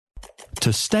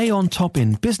To stay on top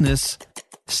in business,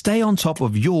 stay on top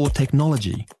of your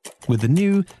technology with the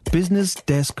new Business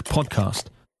Desk podcast,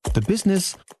 The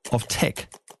Business of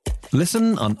Tech.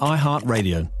 Listen on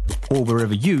iHeartRadio or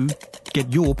wherever you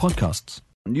get your podcasts.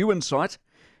 New insight,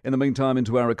 in the meantime,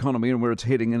 into our economy and where it's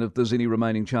heading and if there's any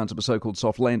remaining chance of a so-called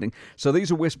soft landing. So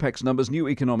these are Westpac's numbers, new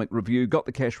economic review, got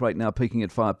the cash rate now peaking at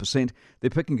 5%.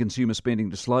 They're picking consumer spending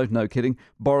to slow, no kidding.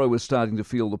 Borrowers starting to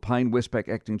feel the pain. Westpac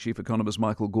Acting Chief Economist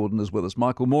Michael Gordon is with us.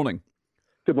 Michael, morning.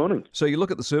 Good morning. So you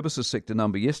look at the services sector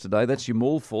number yesterday, that's your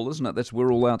mall full, isn't it? That's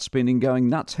we're all out spending, going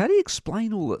nuts. How do you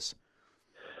explain all this?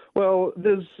 Well,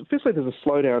 there's a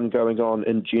slowdown going on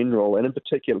in general, and in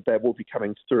particular that will be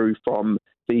coming through from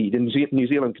the New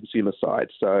Zealand consumer side.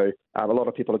 So a lot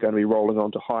of people are going to be rolling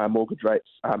on to higher mortgage rates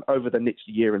over the next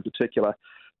year in particular.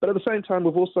 But at the same time,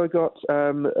 we've also got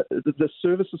the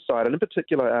services side, and in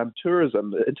particular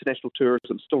tourism, international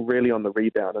tourism, still really on the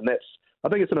rebound. And I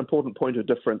think it's an important point of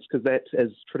difference because that has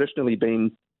traditionally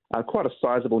been quite a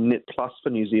sizable net plus for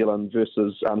New Zealand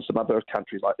versus some other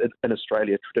countries. Like in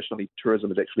Australia, traditionally tourism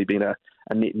has actually been a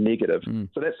net negative.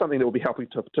 So that's something that will be helping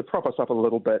to prop us up a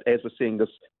little bit as we're seeing this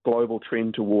global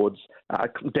trend towards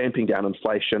damping down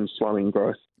inflation, slowing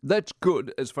growth. That's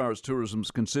good as far as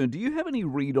tourism's concerned. Do you have any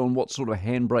read on what sort of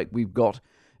handbrake we've got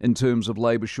in terms of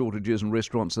labour shortages and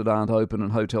restaurants that aren't open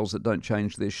and hotels that don't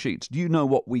change their sheets? Do you know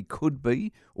what we could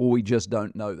be, or we just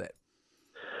don't know that?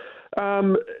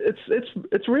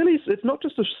 It's not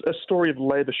just a story of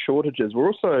labour shortages.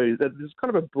 There's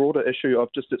kind of a broader issue of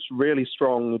just it's really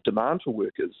strong demand for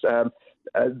workers.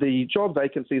 The job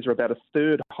vacancies are about a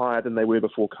third higher than they were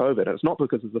before COVID, and it's not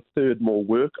because there's a third more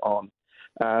work on.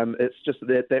 It's just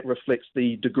that reflects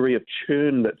the degree of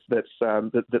churn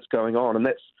that's going on, and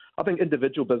I think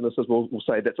individual businesses will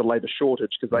say that's a labour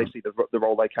shortage because they see the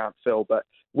role they can't fill. But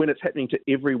when it's happening to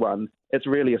everyone, it's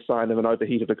really a sign of an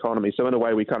overheated economy. So in a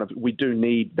way, we do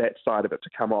need that side of it to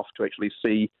come off to actually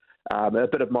see a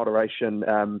bit of moderation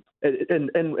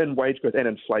in wage growth and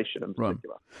inflation in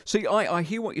particular. Right. See, I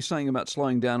hear what you're saying about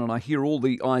slowing down, and I hear all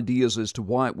the ideas as to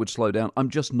why it would slow down. I'm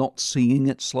just not seeing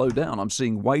it slow down. I'm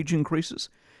seeing wage increases.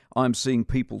 I'm seeing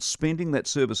people spending. That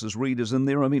services readers in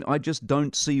there. I mean, I just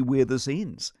don't see where this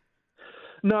ends.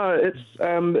 No, it's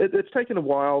taken a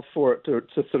while for it to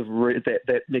sort of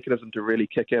that mechanism to really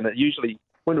kick in. It usually,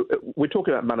 when we're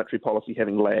talking about monetary policy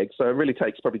having lags, so it really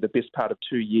takes probably the best part of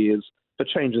 2 years for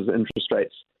changes in interest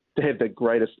rates to have the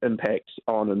greatest impact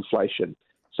on inflation.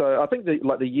 So I think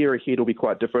the year ahead will be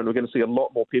quite different. We're going to see a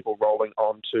lot more people rolling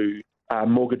onto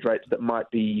mortgage rates that might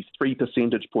be 3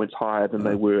 percentage points higher than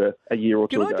they were a year or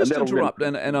two ago. Can I just interrupt?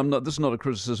 And I'm not. This is not a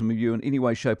criticism of you in any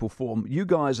way, shape, or form. You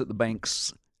guys at the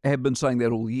banks have been saying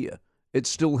that all year. It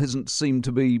still hasn't seemed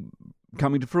to be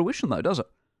coming to fruition, though, does it?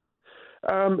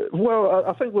 Well,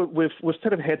 I think we've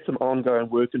sort of had some ongoing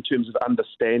work in terms of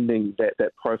understanding that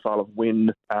profile of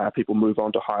when people move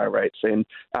on to higher rates, and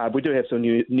we do have some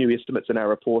new estimates in our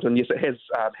report. And yes, it has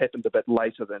happened a bit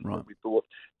later than what we thought.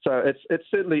 So it's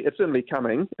certainly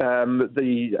coming. We've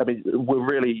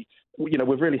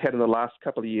really had in the last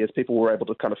couple of years, people were able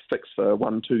to kind of fix for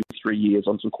 1, 2, 3 years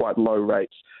on some quite low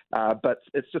rates. But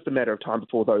it's just a matter of time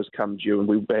before those come due, and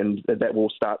that will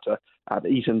start to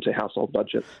eat into household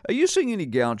budgets. Are you seeing any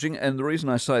gouging? And the reason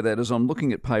I say that is I'm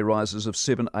looking at pay rises of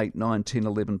 7, 8, 9, 10,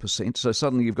 11%. So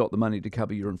suddenly you've got the money to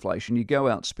cover your inflation. You go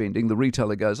out spending. The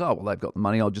retailer goes, oh, well, they've got the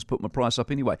money. I'll just put my price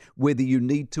up anyway, whether you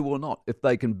need to or not. If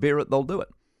they can bear it, they'll do it.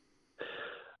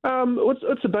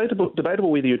 It's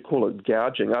debatable whether you'd call it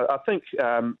gouging. I think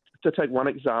to take one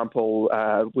example,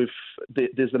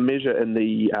 there's a measure in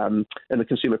the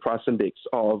Consumer Price Index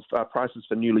of prices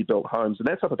for newly built homes, and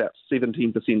that's up about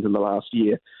 17% in the last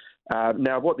year.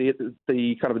 Now, what the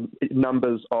kind of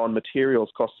numbers on materials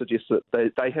costs suggest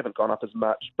that they haven't gone up as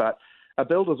much, but a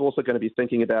builder's also going to be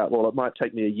thinking about, well, it might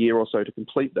take me a year or so to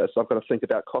complete this. I've got to think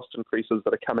about cost increases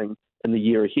that are coming in the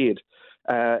year ahead.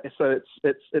 So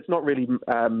it's not really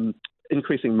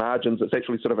increasing margins. It's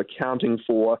actually sort of accounting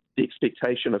for the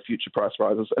expectation of future price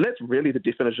rises, and that's really the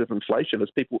definition of inflation: is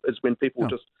when people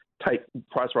just take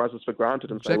price rises for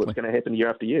granted and say what's going to happen year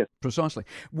after year. Precisely.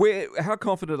 How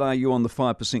confident are you on the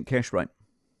 5% cash rate?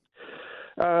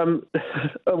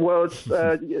 Well, it's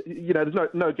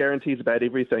there's no guarantees about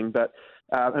everything, but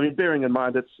bearing in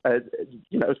mind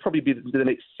it's probably be the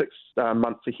next 6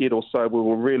 months ahead or so where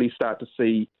we'll really start to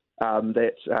see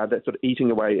that sort of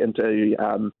eating away into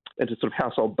sort of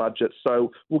household budgets.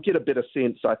 So we'll get a better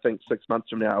sense, I think, 6 months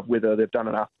from now of whether they've done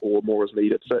enough or more is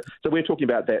needed. So we're talking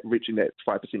about that reaching that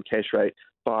 5% cash rate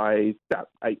by about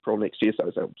April next year,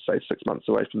 so say 6 months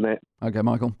away from that. Okay,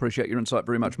 Michael, appreciate your insight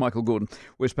very much. Michael Gordon,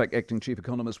 Westpac Acting Chief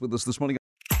Economist, with us this morning.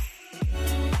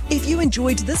 If you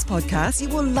enjoyed this podcast, you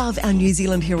will love our New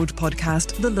Zealand Herald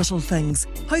podcast, The Little Things,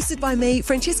 hosted by me,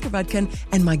 Francesca Rudkin,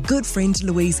 and my good friend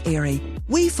Louise Airy.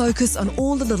 We focus on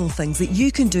all the little things that you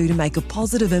can do to make a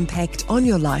positive impact on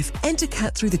your life and to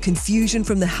cut through the confusion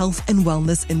from the health and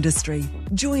wellness industry.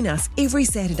 Join us every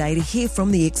Saturday to hear from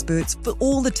the experts for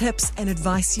all the tips and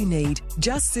advice you need.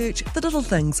 Just search The Little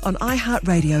Things on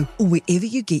iHeartRadio or wherever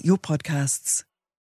you get your podcasts.